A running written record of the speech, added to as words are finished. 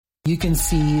You can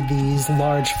see these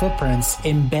large footprints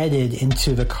embedded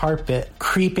into the carpet,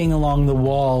 creeping along the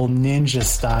wall ninja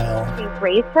style. She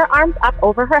raised her arms up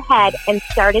over her head and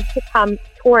started to come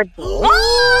towards me.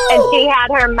 And she had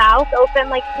her mouth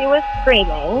open like she was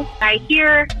screaming. I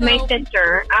hear my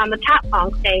sister on the top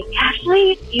bunk say,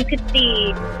 "Ashley," you could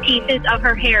see pieces of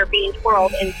her hair being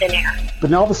twirled in thin air. But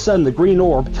then all of a sudden, the green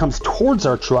orb comes towards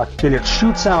our truck, then it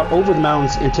shoots out over the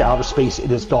mountains into outer space.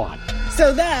 It is gone.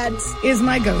 So that is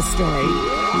my ghost story.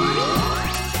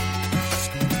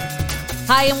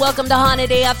 Hi, and welcome to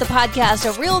Haunted AF, the podcast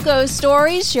of real ghost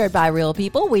stories shared by real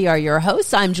people. We are your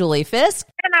hosts. I'm Julie Fisk.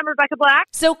 And I'm Rebecca Black.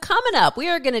 So coming up, we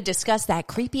are going to discuss that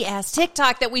creepy-ass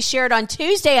TikTok that we shared on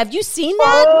Tuesday. Have you seen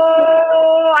that?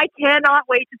 Oh, I cannot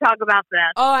wait to talk about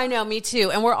that. Oh, I know, me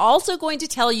too. And we're also going to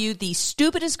tell you the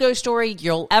stupidest ghost story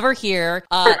you'll ever hear.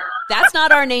 That's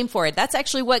not our name for it. That's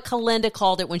actually what Kalinda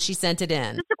called it when she sent it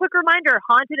in. Just a quick reminder,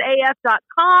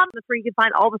 hauntedaf.com. That's where you can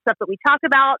find all the stuff that we talk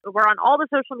about. We're on all the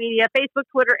social media, Facebook,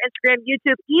 Twitter, Instagram,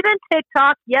 YouTube, even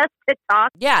TikTok. Yes, TikTok.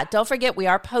 Yeah, don't forget, we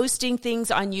are posting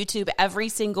things on YouTube every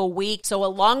single week. So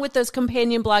along with those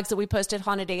companion blogs that we post at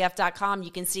hauntedaf.com,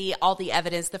 you can see all the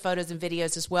evidence, the photos and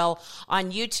videos as well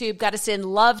on YouTube. Got to send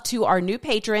love to our new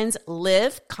patrons,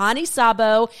 Liv, Connie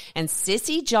Sabo, and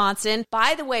Sissy Johnson.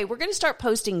 By the way, we're going to start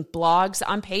posting blogs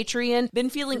on Patreon. Been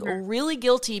feeling really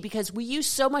guilty because we use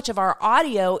so much of our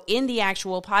audio in the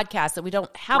actual podcast that we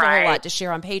don't have a whole lot to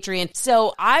share on Patreon.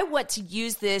 So I want to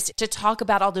use this to talk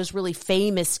about all those really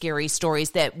famous scary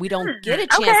stories that we don't get a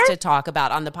chance to talk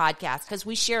about on the podcast because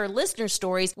we share listener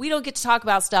stories. We don't get to talk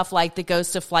about stuff like the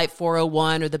Ghost of Flight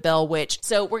 401 or the Bell Witch.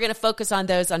 So we're going to focus on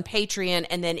those on Patreon,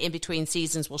 and then in between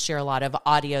seasons, we'll share a lot of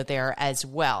audio there as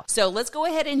well. So let's go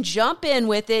ahead and jump in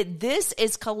with it. This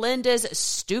is Kalinda's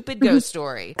stupid ghost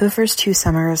story. The first 2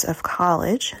 summers of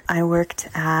college, I worked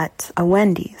at a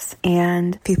Wendy's,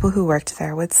 and people who worked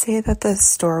there would say that the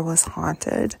store was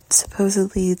haunted.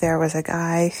 Supposedly, there was a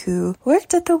guy who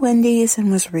worked at the Wendy's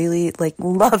and was really,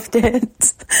 loved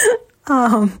it.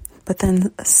 But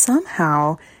then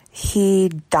somehow he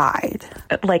died,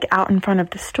 out in front of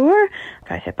the store.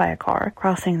 Got hit by a car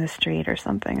crossing the street or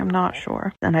something. I'm not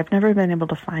sure. And I've never been able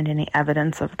to find any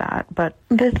evidence of that. But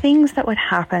the things that would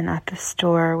happen at the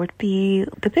store would be,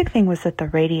 the big thing was that the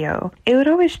radio, it would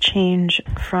always change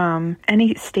from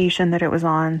any station that it was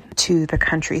on to the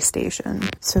country station.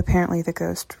 So apparently the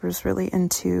ghost was really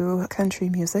into country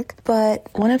music. But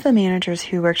one of the managers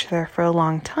who worked there for a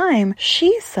long time,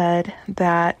 she said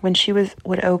that when she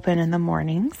would open in the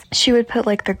mornings, she would put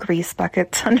the grease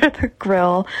buckets under the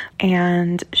grill, and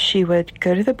she would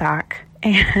go to the back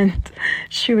and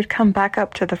she would come back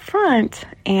up to the front,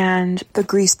 and the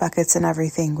grease buckets and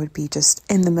everything would be just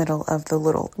in the middle of the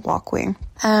little walkway.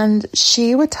 And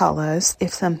she would tell us,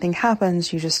 if something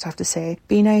happens, you just have to say,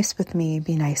 "Be nice with me,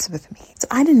 be nice with me." So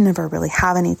I didn't ever really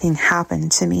have anything happen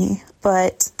to me,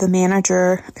 but the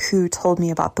manager who told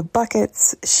me about the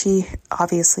buckets, she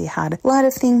obviously had a lot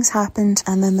of things happened.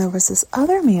 And then there was this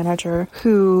other manager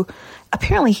who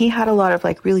apparently he had a lot of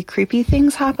really creepy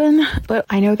things happen, but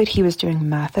I know that he was doing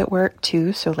meth at work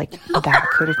too, so that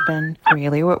could have been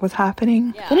really what was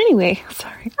happening. Yeah. But anyway,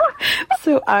 sorry.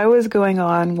 So I was going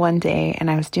on one day and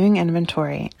I was doing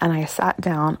inventory, and I sat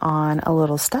down on a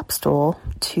little step stool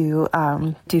to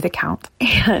do the count,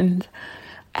 and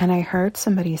I heard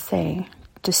somebody say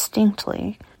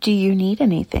distinctly, "Do you need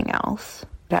anything else?"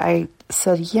 I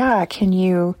said, "Yeah, can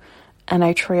you?" And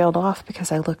I trailed off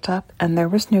because I looked up and there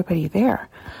was nobody there.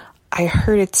 I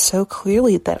heard it so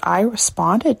clearly that I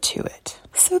responded to it.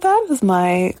 So that was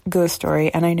my ghost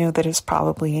story, and I know that it's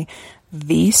probably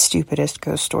the stupidest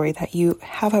ghost story that you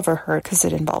have ever heard because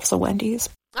it involves a Wendy's.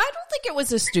 I don't think it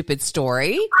was a stupid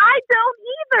story. I don't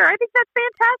either. I think that's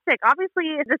fantastic.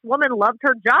 Obviously, this woman loved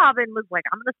her job and was like,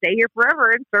 "I'm going to stay here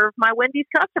forever and serve my Wendy's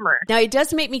customers." Now, it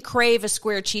does make me crave a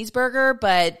square cheeseburger,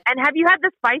 but... And have you had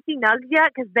the spicy nugs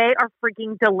yet? Because they are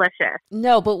freaking delicious.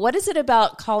 No, but what is it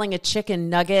about calling a chicken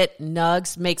nugget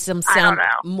nugs makes them sound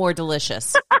more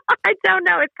delicious? I don't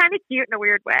know. It's kind of cute in a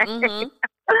weird way. Mm-hmm.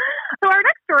 So our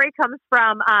next story comes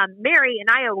from Mary in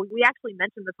Iowa. We actually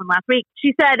mentioned this one last week.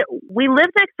 She said, "We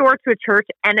lived next door to a church,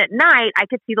 and at night I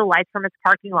could see the lights from its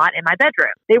parking lot in my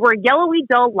bedroom. They were yellowy,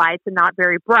 dull lights and not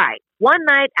very bright. One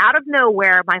night, out of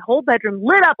nowhere, my whole bedroom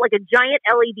lit up like a giant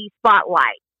LED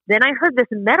spotlight. Then I heard this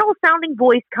metal-sounding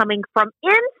voice coming from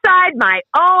inside my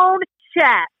own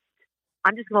chest."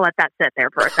 I'm just going to let that sit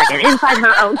there for a second. Inside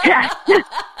her own chest. But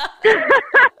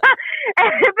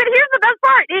here's the best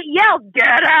part. It yelled,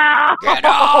 "Get out! Get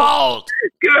out!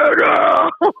 Get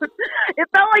out!" It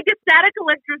felt like a static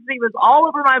electricity was all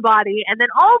over my body. And then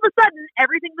all of a sudden,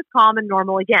 everything was calm and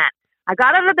normal again. I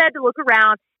got out of bed to look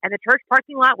around, and the church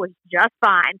parking lot was just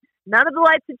fine. None of the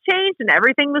lights had changed, and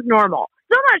everything was normal.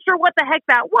 Still not sure what the heck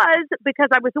that was because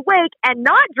I was awake and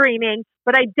not dreaming,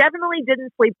 but I definitely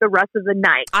didn't sleep the rest of the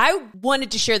night. I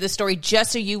wanted to share this story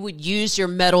just so you would use your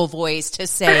metal voice to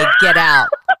say, get out.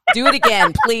 Do it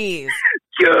again, please.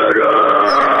 Get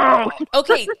out!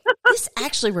 Okay, this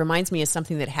actually reminds me of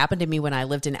something that happened to me when I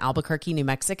lived in Albuquerque, New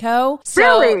Mexico. So,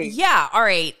 really? Yeah, all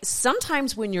right.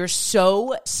 Sometimes when you're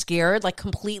so scared, like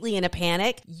completely in a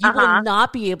panic, you will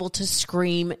not be able to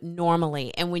scream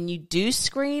normally. And when you do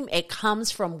scream, it comes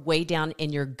from way down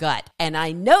in your gut. And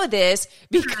I know this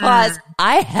because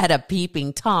I had a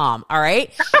peeping Tom, all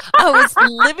right? I was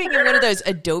living in one of those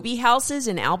adobe houses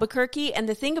in Albuquerque. And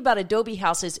the thing about adobe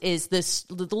houses is the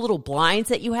little blinds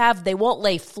that you have, they won't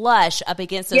lay flush up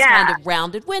against those kind of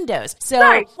rounded windows.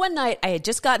 So one night I had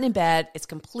just gotten in bed. It's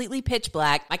completely pitch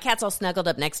black. My cat's all snuggled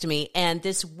up next to me, and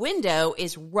this window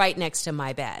is right next to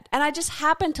my bed. And I just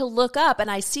happened to look up, and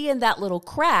I see in that little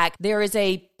crack, there is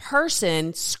a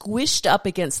person squished up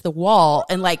against the wall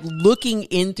and like looking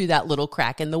in through that little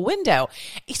crack in the window.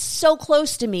 He's so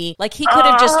close to me. Like he could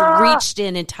have just reached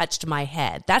in and touched my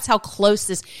head. That's how close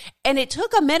this. And it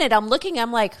took a minute. I'm looking,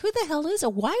 I'm like, who the hell is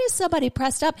it? Why is somebody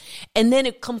pressed up? And then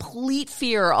a complete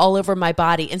fear all over my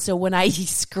body. And so when I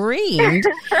screamed,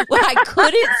 I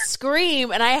couldn't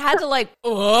scream, and I had to like,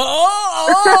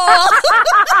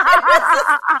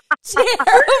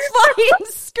 terrifying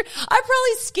scream. I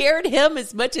probably scared him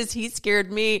as much as he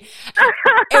scared me.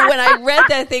 And when I read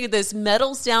that thing, this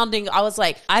metal sounding, I was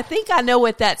like, I think I know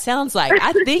what that sounds like.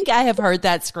 I think I have heard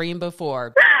that scream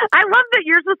before. I love that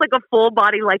yours was like a full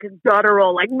body, like a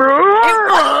guttural, like.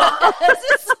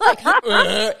 It's like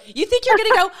you think you're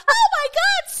gonna go, oh my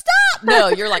God, stop! No,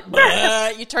 you're like,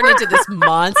 you turn into this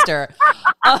monster.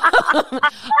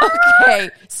 Okay,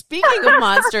 speaking of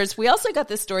monsters, we also got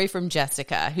this story from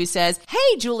Jessica, who says,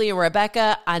 hey, Julie and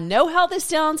Rebecca, I know how this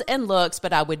sounds and looks,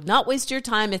 but I would not waste your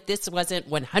time if this wasn't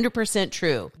 100%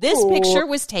 true. This picture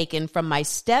was taken from my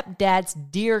stepdad's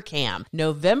deer cam,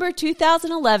 November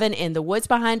 2011, in the woods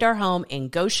behind our home in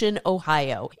Goshen,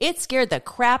 Ohio. It scared the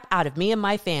crap out of me and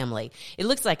my family. It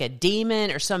looks like a demon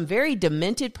or some very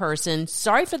demented person.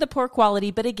 Sorry for the poor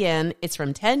quality, but again, it's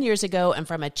from 10 years ago and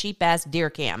from a cheap-ass deer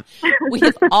cam. We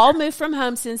have all moved from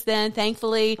home since then,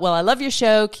 thankfully. Well, I love your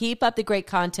show. Keep up the great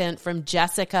content, from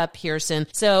Jessica Pearson.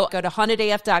 So go to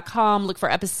hauntedaf.com, look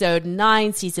for episode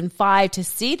 9, season 5 to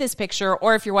see this picture.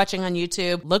 Or if you're watching on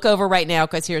YouTube, look over right now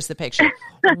because here's the picture.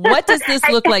 What does this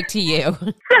look like to you? So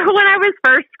when I was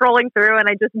first scrolling through and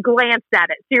I just glanced at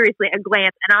it, seriously, a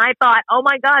glance, and I thought, oh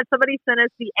my God, somebody sent us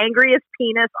the angriest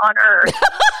penis on earth.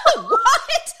 What?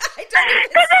 I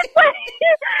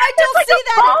don't like see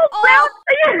that at all.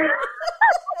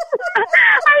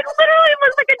 I literally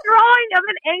was like a drawing of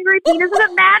an angry penis with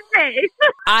a mad face.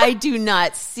 I do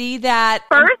not see that.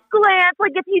 First glance,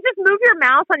 like if you just move your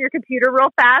mouse on your computer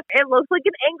real fast, it looks like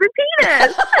an angry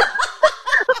penis.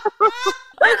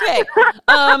 Okay.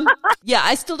 Yeah,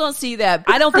 I still don't see that.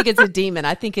 I don't think it's a demon.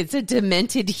 I think it's a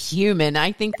demented human.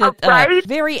 I think that a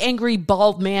very angry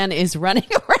bald man is running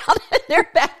around in their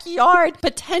backyard,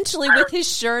 potentially with his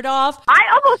shirt off. I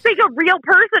almost think a real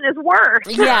person is worse.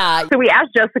 Yeah. So we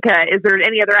asked Jessica, is there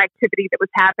any other activity that was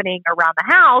happening around the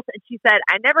house? And she said,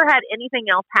 I never had anything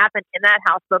else happen in that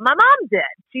house, but my mom did.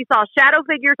 She saw shadow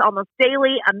figures almost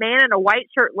daily, a man in a white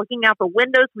shirt looking out the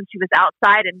windows when she was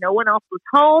outside and no one else was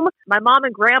home. My mom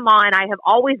and grandma and I have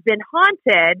always been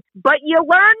haunted, but you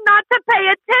learn not to pay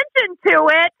attention to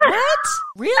it. What?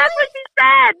 Really? That's what she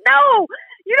said. No,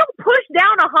 you don't push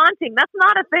down a haunting. That's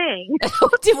not a thing.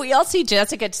 Did we all see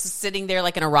Jessica just sitting there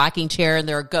like in a rocking chair and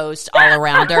there are ghosts all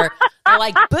around her? They're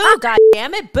like, boo, God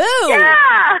damn it, boo.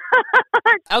 Yeah.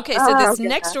 Okay, so this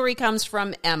next story comes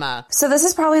from Emma. So this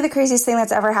is probably the craziest thing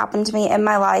that's ever happened to me in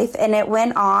my life, and it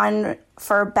went on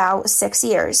for about 6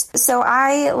 years. So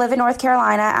I live in North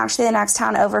Carolina, actually the next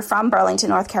town over from Burlington,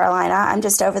 North Carolina. I'm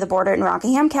just over the border in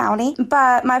Rockingham County.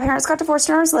 But my parents got divorced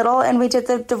when I was little, and we did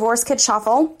the divorce kid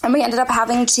shuffle, and we ended up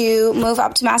having to move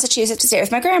up to Massachusetts to stay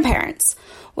with my grandparents.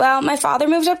 Well, my father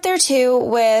moved up there too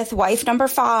with wife number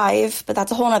 5, but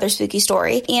that's a whole other spooky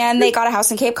story. And they got a house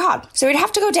in Cape Cod. So we'd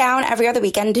have to go down every other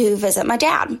weekend to visit my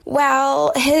dad.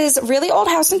 Well, his really old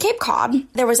house in Cape Cod,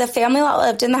 there was a family that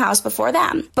lived in the house before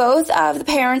them. Both of the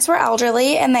parents were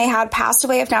elderly and they had passed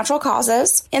away of natural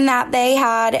causes, in that they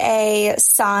had a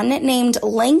son named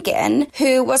Lincoln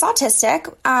who was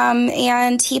autistic,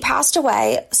 and he passed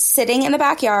away sitting in the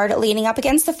backyard leaning up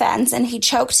against the fence, and he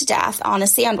choked to death on a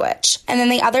sandwich. And then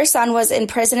the other son was in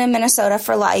prison in Minnesota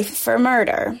for life for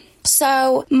murder.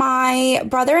 So my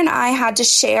brother and I had to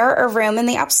share a room in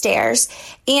the upstairs,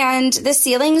 and the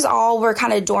ceilings all were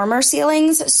kind of dormer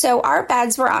ceilings. So our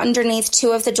beds were underneath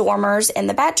two of the dormers in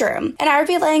the bedroom. And I would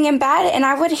be laying in bed and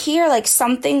I would hear like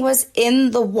something was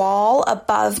in the wall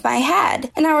above my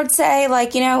head. And I would say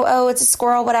like, oh, it's a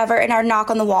squirrel, whatever. And I would knock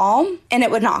on the wall and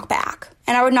it would knock back.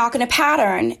 And I would knock in a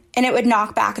pattern and it would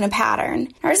knock back in a pattern.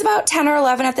 I was about 10 or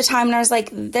 11 at the time and I was like,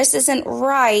 this isn't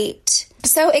right.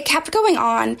 So it kept going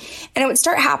on, and it would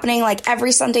start happening like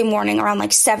every Sunday morning around like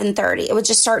 7:30. It would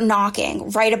just start knocking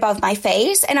right above my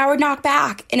face, and I would knock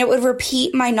back, and it would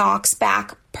repeat my knocks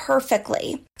back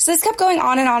perfectly. So this kept going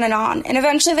on and on and on. And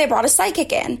eventually they brought a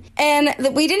psychic in. And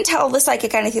we didn't tell the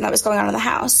psychic anything that was going on in the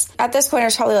house. At this point, I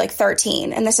was probably like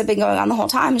 13. And this had been going on the whole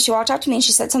time. And she walked up to me and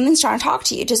she said, something's trying to talk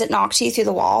to you. Does it knock to you through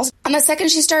the walls? And the second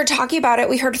she started talking about it,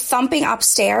 we heard thumping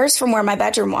upstairs from where my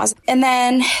bedroom was. And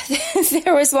then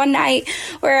there was one night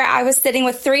where I was sitting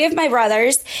with three of my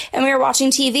brothers and we were watching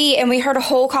TV and we heard a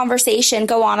whole conversation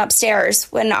go on upstairs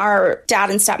when our dad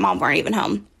and stepmom weren't even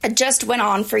home. It just went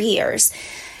on for years.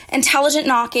 Intelligent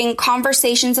knocking,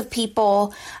 conversations of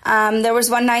people. There was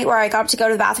one night where I got up to go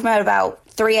to the bathroom at about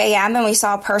 3 a.m. and we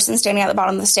saw a person standing at the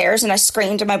bottom of the stairs, and I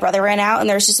screamed and my brother ran out and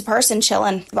there was just a person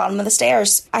chilling at the bottom of the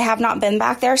stairs. I have not been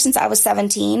back there since I was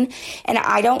 17, and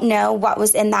I don't know what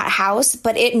was in that house,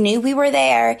 but it knew we were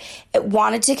there. It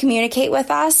wanted to communicate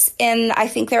with us, and I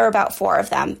think there were about 4 of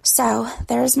them. So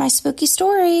there's my spooky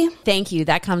story. Thank you.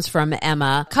 That comes from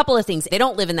Emma. A couple of things. They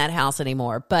don't live in that house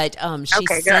anymore, but she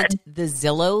sent the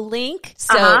Zillow link,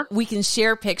 so we can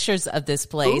share pictures of this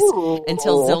place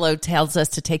until Zillow tells us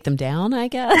to take them down, I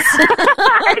guess.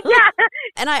 Yeah.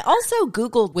 And I also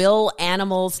Googled, will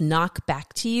animals knock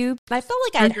back to you? And I felt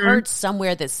like I'd heard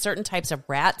somewhere that certain types of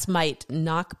rats might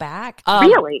knock back.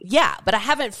 Really? Yeah, but I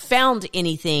haven't found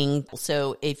anything.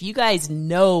 So if you guys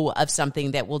know of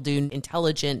something that will do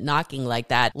intelligent knocking like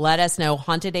that, let us know.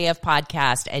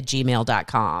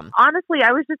 hauntedafpodcast@gmail.com. Honestly,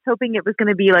 I was just hoping it was going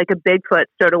to be like a Bigfoot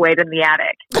stowed away in the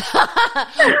attic.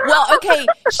 Well, okay.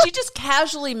 She just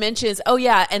casually mentions, oh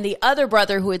yeah, and the other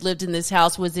brother who had lived in this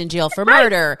house was in jail for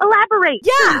murder. Elaborate.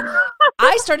 Yeah.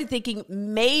 I started thinking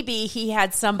maybe he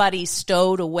had somebody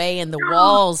stowed away in the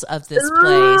walls of this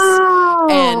place.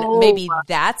 And maybe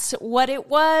that's what it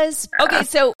was. Okay,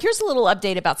 so here's a little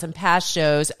update about some past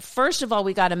shows. First of all,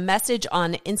 we got a message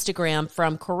on Instagram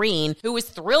from Corrine, who was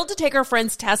thrilled to take her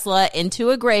friend's Tesla into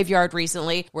a graveyard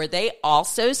recently where they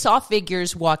also saw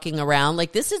figures walking around.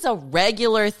 Like, this is a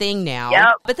regular thing now.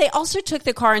 Yep. But they also took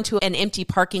the car into an empty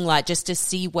parking lot just to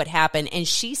see what happened. And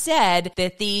she said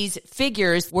that these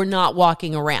figures were not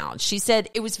walking around. She said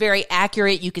it was very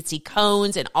accurate. You could see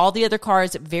cones and all the other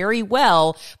cars very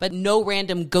well, but no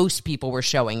random ghost people were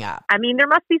showing up. I mean, there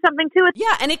must be something to it.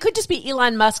 Yeah, and it could just be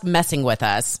Elon Musk messing with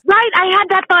us. Right, I had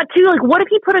that thought too. Like, what if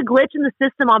he put a glitch in the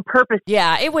system on purpose?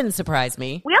 Yeah, it wouldn't surprise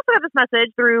me. We also have this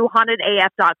message through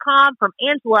hauntedaf.com from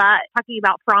Angela talking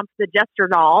about Fromp the Jester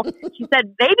doll. She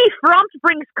said, baby Fromp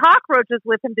brings cockroaches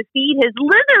with him to feed his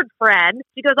lizard friend.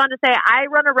 She goes on to say, I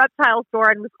run a reptile store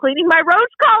and was cleaning my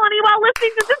roach colony while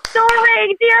listening to the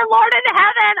story. Dear Lord in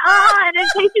heaven. And in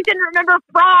case you didn't remember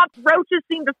Fromp, roaches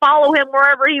seemed to follow him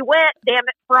wherever he went. Damn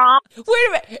it, Fromp. Wait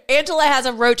a minute. Angela has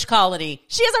a roach colony.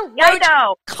 She has a roach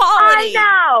colony. I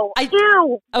know.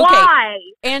 Ew. Okay. Why?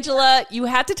 Angela, you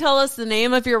have to tell us the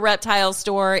name of your reptile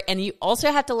store, and you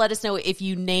also have to let us know if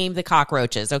you name the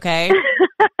cockroaches, okay?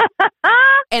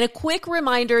 And a quick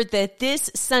reminder that this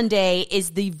Sunday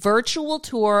is the virtual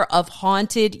tour of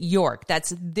Haunted York.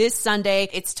 That's this Sunday.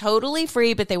 It's totally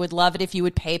free, but they would love it if you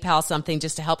would PayPal something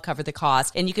just to help cover the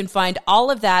cost. And you can find all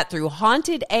of that through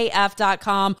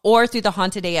hauntedaf.com or through the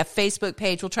Haunted AF Facebook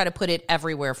page. We'll try to put it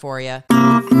everywhere for you.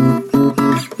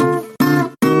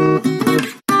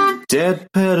 Dead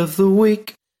Pet of the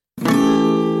Week.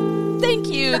 Thank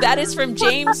you. That is from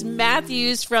James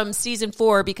Matthews from season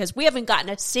 4, because we haven't gotten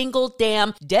a single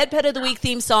damn Dead Pet of the Week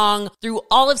theme song through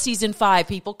all of season 5,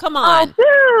 people. Come on.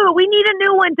 Oh, we need a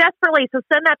new one desperately. So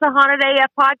send that to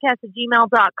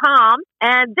hauntedafpodcast@gmail.com.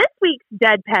 And this week's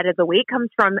Dead Pet of the Week comes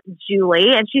from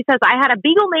Julie. And she says, I had a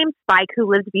beagle named Spike who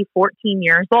lived to be 14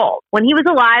 years old. When he was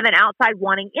alive and outside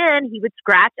wanting in, he would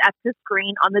scratch at the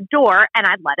screen on the door and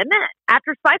I'd let him in.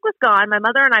 After Spike was gone, my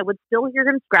mother and I would still hear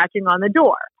him scratching on the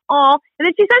door. Oh, and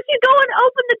then she says she'd go and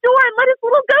open the door and let his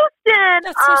little ghost in.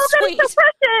 That's so sweet. That's so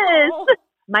precious. Oh.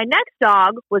 My next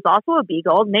dog was also a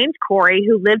beagle named Corey,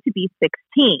 who lived to be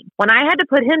 16. When I had to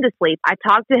put him to sleep, I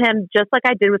talked to him just like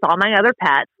I did with all my other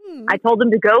pets. I told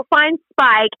him to go find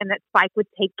Spike and that Spike would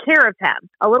take care of him.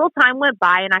 A little time went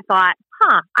by and I thought,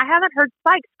 I haven't heard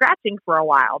Spike scratching for a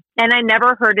while. And I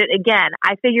never heard it again.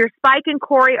 I figure Spike and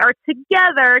Corey are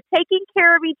together, taking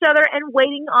care of each other and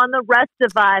waiting on the rest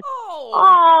of us.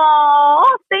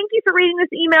 Oh, thank you for reading this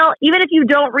email. Even if you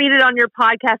don't read it on your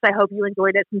podcast, I hope you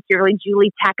enjoyed it. Sincerely,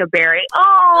 Julie Tackaberry.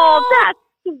 Oh, that's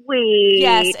sweet.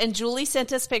 Yes, and Julie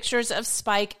sent us pictures of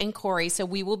Spike and Corey, so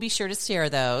we will be sure to share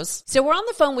those. So we're on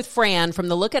the phone with Fran from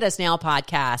the Look at Us Now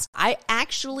podcast. I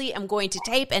actually am going to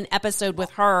tape an episode with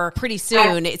her pretty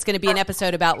soon. It's going to be an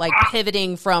episode about like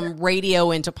pivoting from radio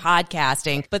into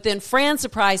podcasting. But then Fran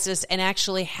surprised us and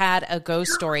actually had a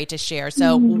ghost story to share.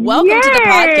 So welcome to the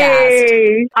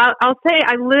podcast. I'll say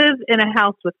I live in a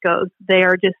house with ghosts. They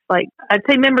are just like, I'd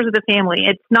say members of the family.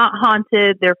 It's not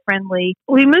haunted. They're friendly.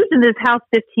 We moved in this house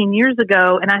 15 years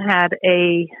ago, and I had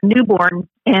a newborn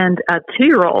and a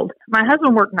 2-year-old. My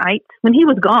husband worked nights. When he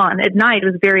was gone at night, it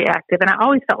was very active, and I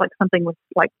always felt like something was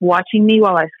like watching me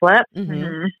while I slept.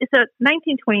 Mm-hmm. It's a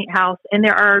 1928 house, and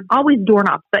there are always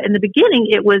doorknobs. But in the beginning,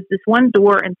 it was this one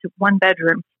door into one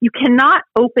bedroom. You cannot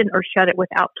open or shut it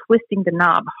without twisting the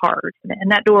knob hard,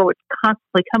 and that door would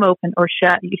constantly come open or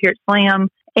shut. You hear it slam,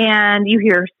 and you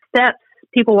hear steps.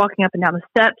 People walking up and down the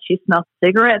steps. You smell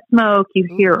cigarette smoke.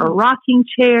 You hear a rocking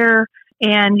chair,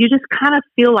 and you just kind of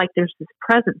feel like there's this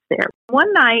presence there.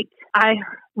 One night, I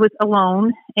was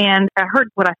alone, and I heard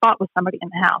what I thought was somebody in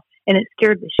the house, and it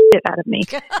scared the shit out of me.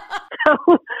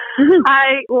 So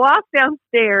I walked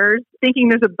downstairs thinking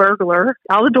there's a burglar.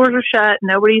 All the doors are shut.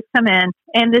 Nobody's come in.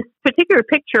 And this particular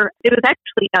picture, it was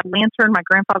actually a lantern. My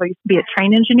grandfather used to be a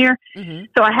train engineer. Mm-hmm.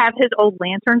 So I have his old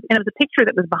lanterns, and it was a picture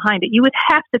that was behind it. You would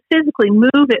have to physically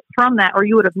move it from that, or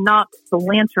you would have knocked the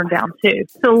lantern down too.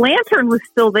 So the lantern was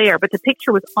still there, but the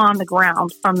picture was on the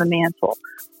ground from the mantle.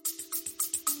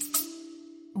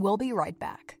 We'll be right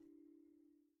back.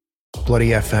 Bloody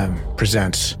FM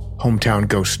presents Hometown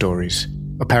Ghost Stories,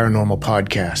 a paranormal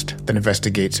podcast that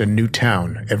investigates a new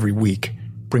town every week,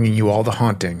 bringing you all the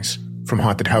hauntings, from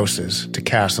haunted houses to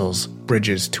castles,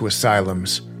 bridges to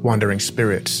asylums, wandering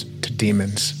spirits to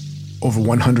demons. Over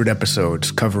 100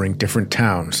 episodes covering different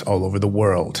towns all over the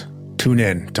world. Tune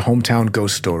in to Hometown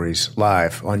Ghost Stories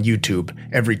live on YouTube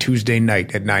every Tuesday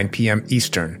night at 9 p.m.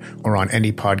 Eastern or on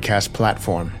any podcast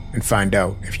platform, and find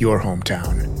out if your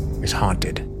hometown is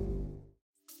haunted.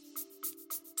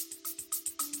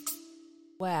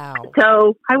 Wow.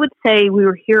 So I would say we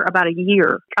were here about a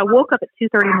year. I woke up at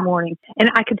 2:30 in the morning, and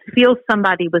I could feel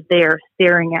somebody was there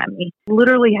staring at me.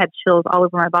 Literally had chills all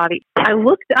over my body. I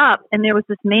looked up, and there was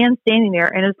this man standing there,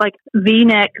 and it was like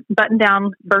V-neck,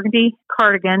 button-down burgundy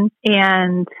cardigan,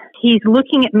 and he's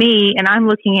looking at me, and I'm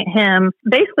looking at him.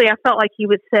 Basically, I felt like he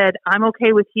would said, "I'm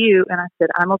okay with you," and I said,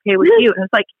 "I'm okay with you." And it was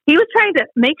like he was trying to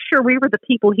make sure we were the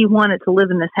people he wanted to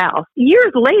live in this house.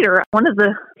 Years later, one of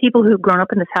the people who've grown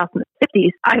up in this house in the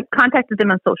 50s, I contacted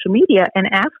them on social media and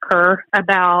asked her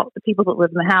about the people that live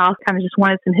in the house, kind of just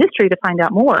wanted some history to find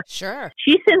out more. Sure.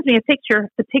 She sends me a picture.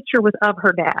 The picture was of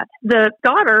her dad. The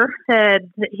daughter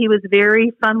said that he was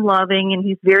very fun-loving and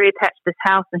he's very attached to this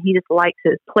house, and he just likes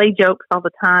to play jokes all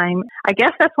the time. I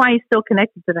guess that's why he's still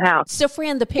connected to the house. So,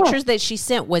 Fran, the pictures that she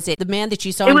sent, was it the man that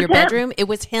you saw in your bedroom? It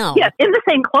was him. Yes, in the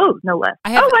same clothes, no less.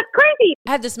 That's crazy.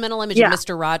 I have this mental image of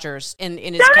Mr. Rogers in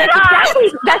his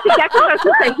That's exactly what I was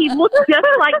going to say. He looked just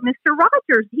like Mr.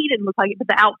 Rogers. He didn't look like it, but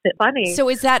the outfit funny. So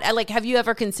is that, like, have you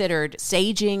ever considered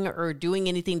saging or doing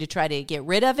anything to try to get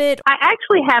rid of it? I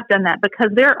actually have done that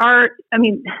because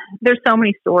there's so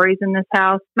many stories in this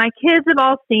house. My kids have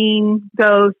all seen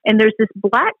ghosts, and there's this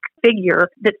black figure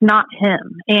that's not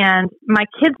him. And my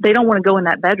kids, they don't want to go in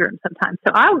that bedroom sometimes.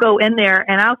 So I'll go in there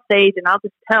and I'll sage and I'll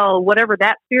just tell whatever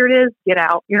that spirit is, get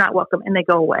out. You're not welcome. And they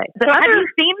go away. So have you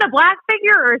seen the black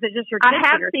figure, or is it just your kids? I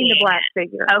have seen the black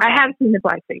figure. Okay. I have seen the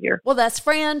black figure. Well, that's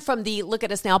Fran from the Look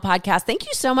at Us Now podcast. Thank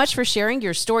you so much for sharing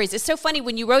your stories. It's so funny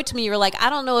when you wrote to me, you were like, I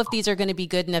don't know if these are going to be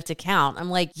good enough to count. I'm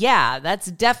like, yeah,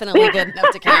 that's definitely good enough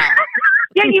to count.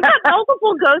 Yeah, you've got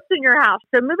multiple ghosts in your house.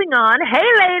 So moving on. Hey,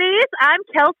 ladies, I'm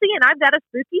Kelsey, and I've got a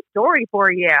spooky story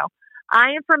for you.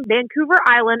 I am from Vancouver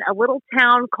Island, a little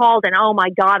town called, and oh my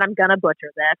God, I'm going to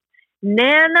butcher this,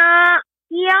 Nanaimo?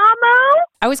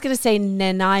 I was going to say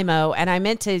Nanaimo, and I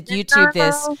meant to YouTube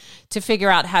this to figure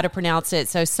out how to pronounce it.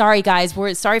 So sorry, guys.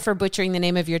 We're sorry for butchering the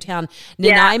name of your town.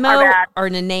 Nanaimo or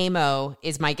Nanaimo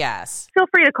is my guess. Feel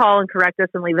free to call and correct us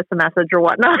and leave us a message or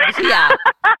whatnot. Yeah.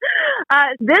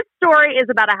 This story is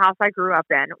about a house I grew up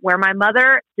in where my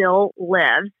mother still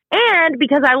lives. And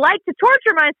because I like to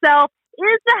torture myself,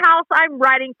 is the house I'm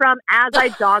writing from as I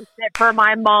dog sit for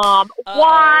my mom.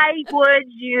 Why would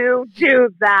you do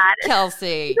that?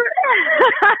 Kelsey.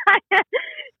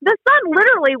 The sun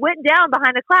literally went down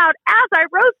behind a cloud as I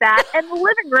wrote that, and the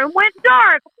living room went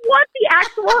dark. What the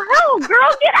actual hell?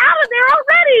 Girl, get out of there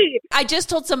already! I just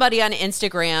told somebody on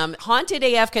Instagram, Haunted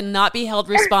AF cannot be held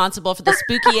responsible for the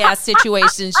spooky-ass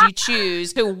situations you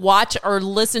choose to watch or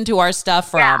listen to our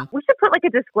stuff from. Yeah, we should put like a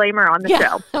disclaimer on the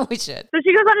show. We should. So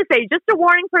she goes on to say, just a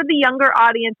warning for the younger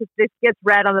audience if this gets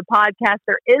read on the podcast,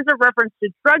 there is a reference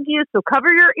to drug use, so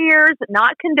cover your ears,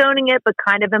 not condoning it, but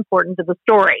kind of important to the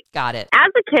story. Got it. As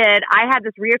a kid, I had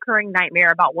this reoccurring nightmare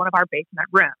about one of our basement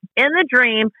rooms. In the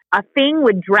dream, a thing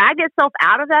would drag itself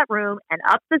out of that room and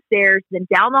up the stairs, then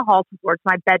down the hall towards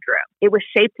my bedroom. It was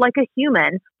shaped like a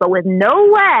human, but with no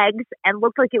legs and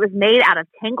looked like it was made out of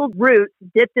tangled roots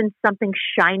dipped in something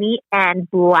shiny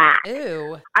and black.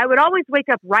 Ew. I would always wake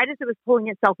up right as it was pulling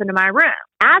itself into my room.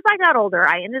 As I got older,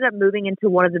 I ended up moving into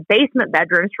one of the basement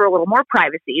bedrooms for a little more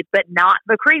privacy, but not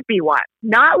the creepy one.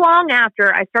 Not long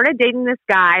after, I started dating this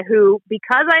guy who,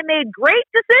 because I made great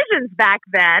decisions back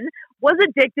then, was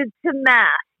addicted to meth.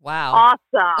 Wow.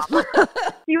 Awesome.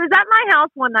 He was at my house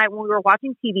one night when we were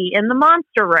watching TV in the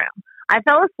monster room. I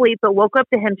fell asleep but woke up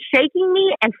to him shaking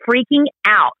me and freaking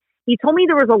out. He told me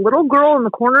there was a little girl in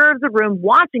the corner of the room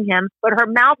watching him, but her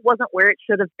mouth wasn't where it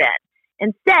should have been.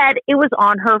 Instead, it was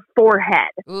on her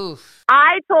forehead. Oof.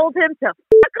 I told him to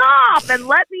fuck off and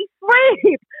let me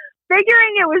sleep,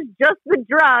 figuring it was just the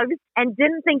drugs, and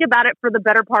didn't think about it for the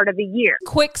better part of a year.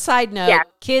 Quick side note,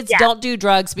 kids don't do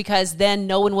drugs because then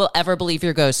no one will ever believe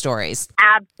your ghost stories.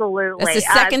 Absolutely. That's the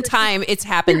second time it's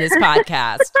happened this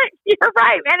podcast. You're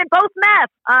right, man. And both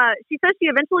meth. She says she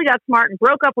eventually got smart and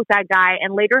broke up with that guy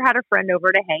and later had a friend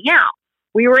over to hang out.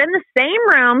 We were in the same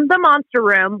room, the monster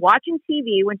room, watching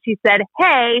TV when she said,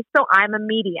 "Hey, so I'm a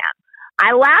medium."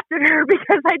 I laughed at her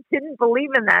because I didn't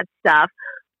believe in that stuff.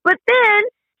 But then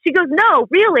she goes, "No,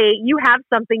 really, you have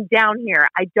something down here.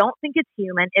 I don't think it's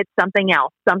human. It's something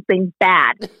else, something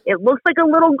bad. It looks like a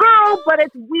little girl, but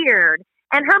it's weird.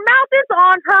 And her mouth is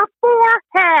on her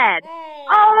forehead."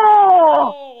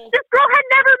 Oh, this girl had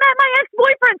never met my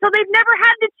ex-boyfriend, so they've never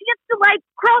had the chance to,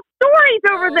 cross stories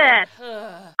over this.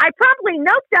 I promptly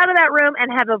noped out of that room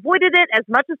and have avoided it as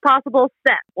much as possible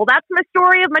since. Well, that's my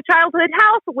story of my childhood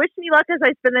house. Wish me luck as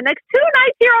I spend the next 2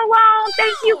 nights here alone.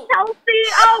 Thank you, Kelsey.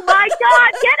 Oh, my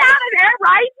God. Get out of there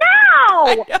right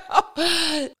now.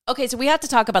 Okay, so we have to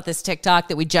talk about this TikTok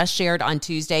that we just shared on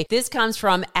Tuesday. This comes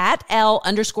from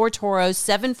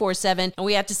 @L_Toro747. And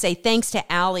we have to say thanks to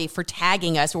Allie for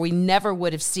tagging us, or we never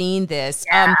would have seen this.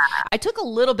 Yeah. I took a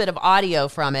little bit of audio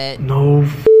from it. No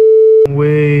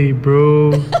way,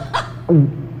 bro.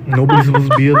 Nobody's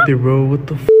supposed to be up there, bro. What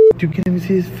the You can't even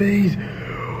see his face.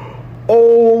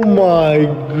 Oh my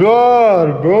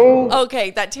God, bro.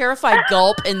 Okay, that terrified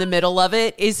gulp in the middle of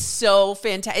it is so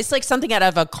fantastic. It's like something out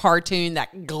of a cartoon,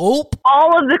 that gulp.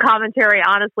 All of the commentary,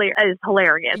 honestly, is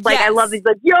hilarious. Yes. I love these,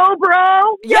 yo, bro.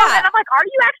 Yo. Yeah. And I'm like, are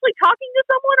you actually talking to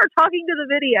someone or talking to the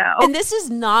video? And this is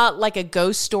not like a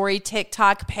ghost story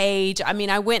TikTok page. I mean,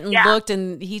 I went and looked,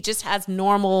 and he just has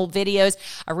normal videos.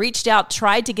 I reached out,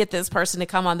 tried to get this person to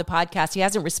come on the podcast. He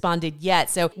hasn't responded yet.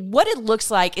 So what it looks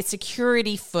like, it's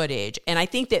security footage. And I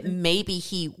think that maybe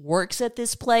he works at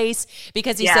this place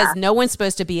because he says no one's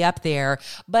supposed to be up there.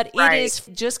 But it is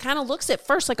just kind of looks at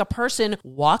first like a person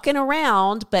walking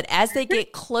around. But as they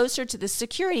get closer to the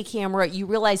security camera, you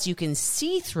realize you can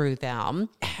see through them.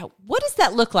 What does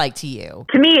that look like to you?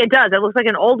 To me, it does. It looks like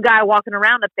an old guy walking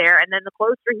around up there. And then the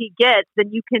closer he gets,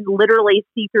 then you can literally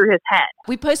see through his head.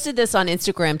 We posted this on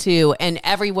Instagram too. And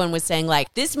everyone was saying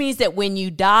this means that when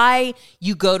you die,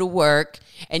 you go to work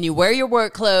and you wear your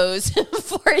work clothes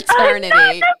for eternity.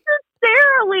 Not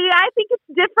necessarily. I think it's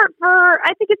different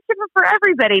for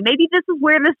everybody. Maybe this is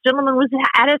where this gentleman was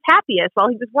at his happiest while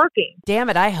he was working. Damn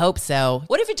it, I hope so.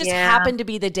 What if it just happened to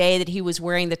be the day that he was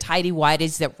wearing the tighty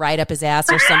whities that ride up his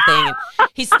ass or something? And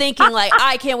he's thinking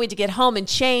I can't wait to get home and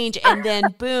change, and then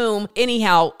boom.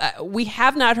 Anyhow, we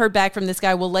have not heard back from this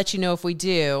guy. We'll let you know if we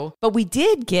do. But we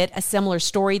did get a similar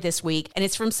story this week, and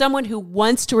it's from someone who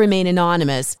wants to remain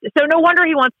anonymous. So no wonder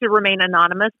he wants to remain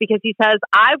anonymous, because he says,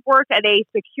 "I've worked at a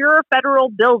secure federal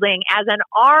building as an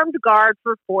armed guard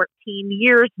for 14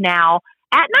 years now,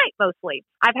 at night mostly.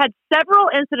 I've had several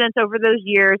incidents over those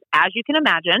years, as you can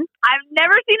imagine. I've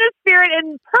never seen a spirit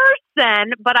in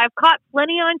person, but I've caught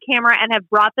plenty on camera and have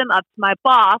brought them up to my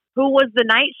boss, who was the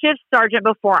night shift sergeant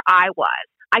before I was.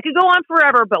 I could go on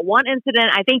forever, but one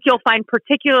incident I think you'll find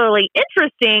particularly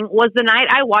interesting was the night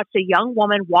I watched a young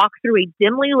woman walk through a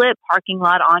dimly lit parking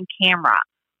lot on camera.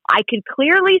 I could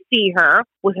clearly see her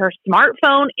with her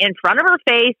smartphone in front of her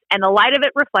face and the light of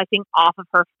it reflecting off of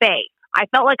her face. I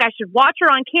felt like I should watch her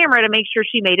on camera to make sure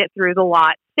she made it through the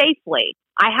lot safely.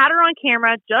 I had her on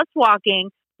camera just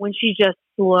walking when she just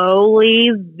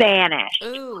slowly vanished.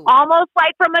 Ooh. Almost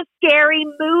like from a scary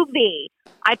movie.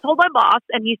 I told my boss,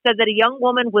 and he said that a young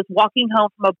woman was walking home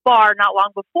from a bar not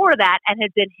long before that and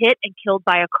had been hit and killed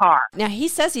by a car. Now, he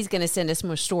says he's going to send us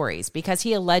more stories because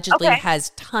he allegedly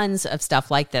has tons of stuff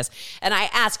like this. And I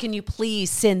asked, can you please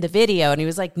send the video? And he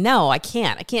was like, no, I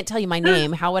can't. I can't tell you my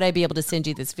name. How would I be able to send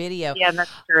you this video? Yeah,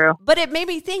 that's true. But it made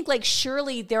me think, like,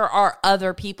 surely there are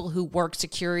other people who work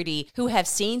security who have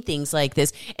seen things like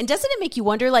this. And doesn't it make you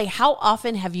wonder, like, how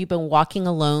often have you been walking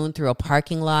alone through a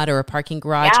parking lot or a parking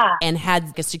garage and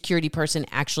had a security person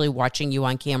actually watching you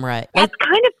on camera? That's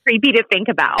kind of creepy to think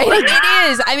about. It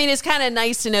is. I mean, it's kind of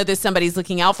nice to know that somebody's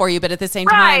looking out for you, but at the same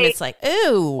time, it's like,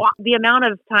 ooh. Well, the amount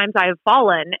of times I've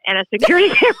fallen and a security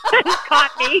camera has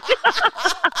caught me.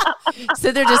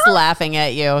 So they're just laughing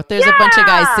at you. There's a bunch of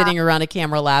guys sitting around a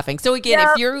camera laughing. So again,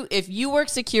 if you work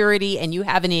security and you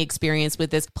have any experience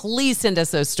with this, please send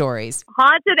us those stories.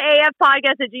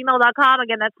 HauntedAFpodcast@gmail.com.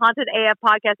 Again, that's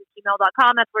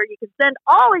HauntedAFpodcast@gmail.com. That's where you can send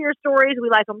all of your stories. We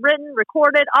like them written,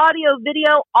 recorded, audio,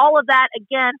 video, all of that.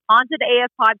 Again,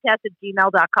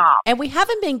 HauntedAFpodcast@gmail.com. And we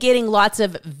haven't been getting lots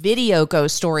of video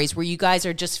ghost stories where you guys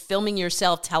are just filming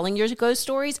yourself telling your ghost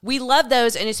stories. We love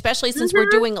those, and especially since we're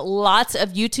doing lots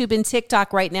of YouTube and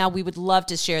TikTok right now, we would love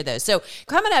to share those. So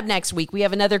coming up next week, we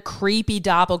have another creepy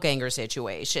doppelganger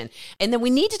situation. And then we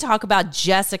need to talk about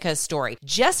Jessica's story.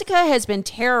 Jessica has been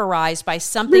terrorized by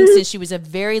something since she was a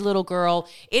very little girl.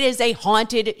 It is a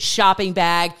haunted shopping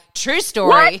bag. True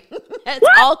story. It's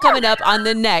all coming up on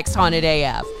the next Haunted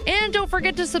AF. And don't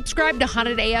forget to subscribe to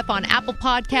Haunted AF on Apple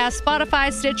Podcasts,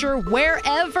 Spotify, Stitcher,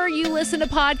 wherever you listen to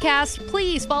podcasts.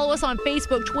 Please follow us on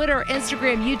Facebook, Twitter,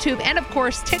 Instagram, YouTube, and of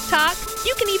course, TikTok.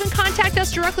 You can even contact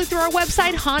us directly through our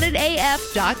website,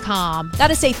 hauntedaf.com.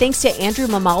 Gotta say thanks to Andrew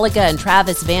Mamaliga and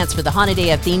Travis Vance for the Haunted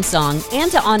AF theme song and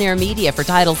to On Air Media for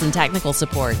titles and technical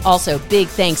support. Also, big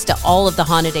thanks to all of the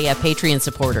Haunted AF Patreon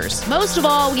supporters. Most of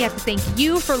all, we have to thank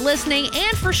you for listening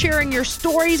and for sharing your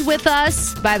stories with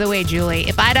us. By the way, Julie,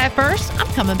 if I die first, I'm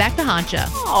coming back to haunt you.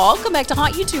 Oh, I'll come back to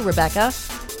haunt you too, Rebecca.